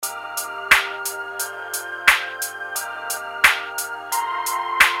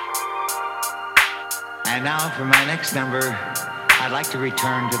And now for my next number, I'd like to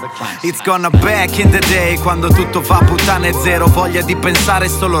return to the classics. It's gonna back in the day, quando tutto va a puttane zero. Voglia di pensare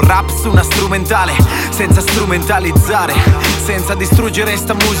solo rap su una strumentale, senza strumentalizzare, senza distruggere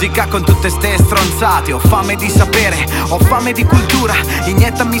sta musica con tutte ste stronzate. Ho fame di sapere, ho fame di cultura.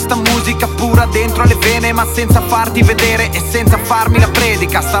 Iniettami sta musica pura dentro le vene, ma senza farti vedere e senza farmi la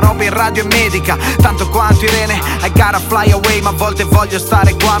predica. Sta roba in radio è medica, tanto quanto Irene. I gotta fly away, ma a volte voglio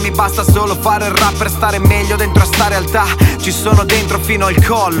stare qua. Mi basta solo fare il rap per stare meglio dentro a sta realtà. Ci sono dentro fino al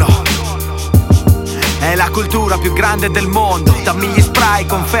collo. È la cultura più grande del mondo. Dammi gli spray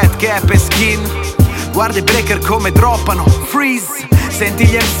con fat cap e skin. Guarda i breaker come droppano, freeze. Senti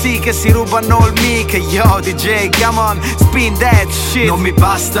gli MC che si rubano il mic. Yo DJ, come on, spin that shit. Non mi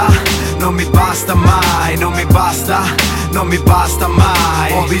basta, non mi basta mai. Non mi basta, non mi basta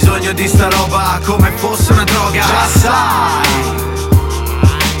mai. Ho bisogno di sta roba come fosse una droga. Giàssai.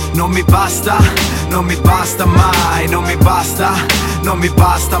 Non mi basta, non mi basta mai. Non mi basta, non mi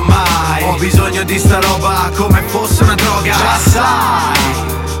basta mai. Ho bisogno di sta roba come fosse una droga.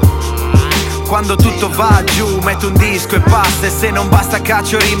 Giàssai. Quando tutto va giù metto un disco e basta. E se non basta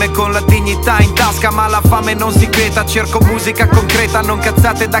caccio rime con la dignità in tasca. Ma la fame non si quieta, cerco musica concreta. Non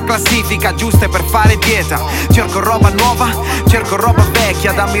cazzate da classifica, giuste per fare dieta. Cerco roba nuova, cerco roba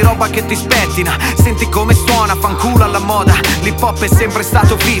vecchia. Dammi roba che ti spettina. Senti come suona, fanculo alla moda. L'hip hop è sempre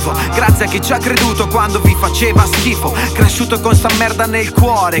stato vivo, grazie a chi ci ha creduto quando vi faceva schifo. Cresciuto con sta merda nel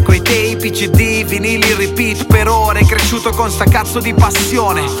cuore, coi tape, CD, vinili, repeat per ore. Cresciuto con sta cazzo di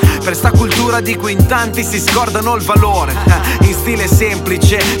passione per sta cultura di cui in tanti si scordano il valore. In stile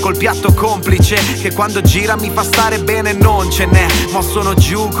semplice, col piatto complice, che quando gira mi fa stare bene non ce n'è. Ma sono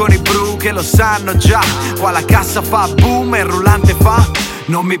giù con i bru che lo sanno già. Qua la cassa fa boom e il rullante fa.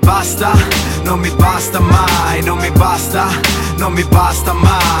 Non mi basta, non mi basta mai. Non mi basta, non mi basta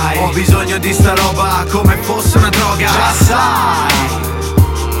mai. Ho bisogno di sta roba come fosse una droga. Giàssai.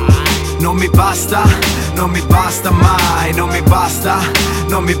 Non mi basta, non mi basta mai. Non mi basta,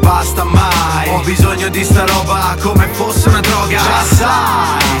 non mi basta mai. Ho bisogno di sta roba come fosse una droga.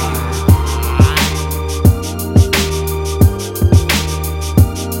 Giàssai.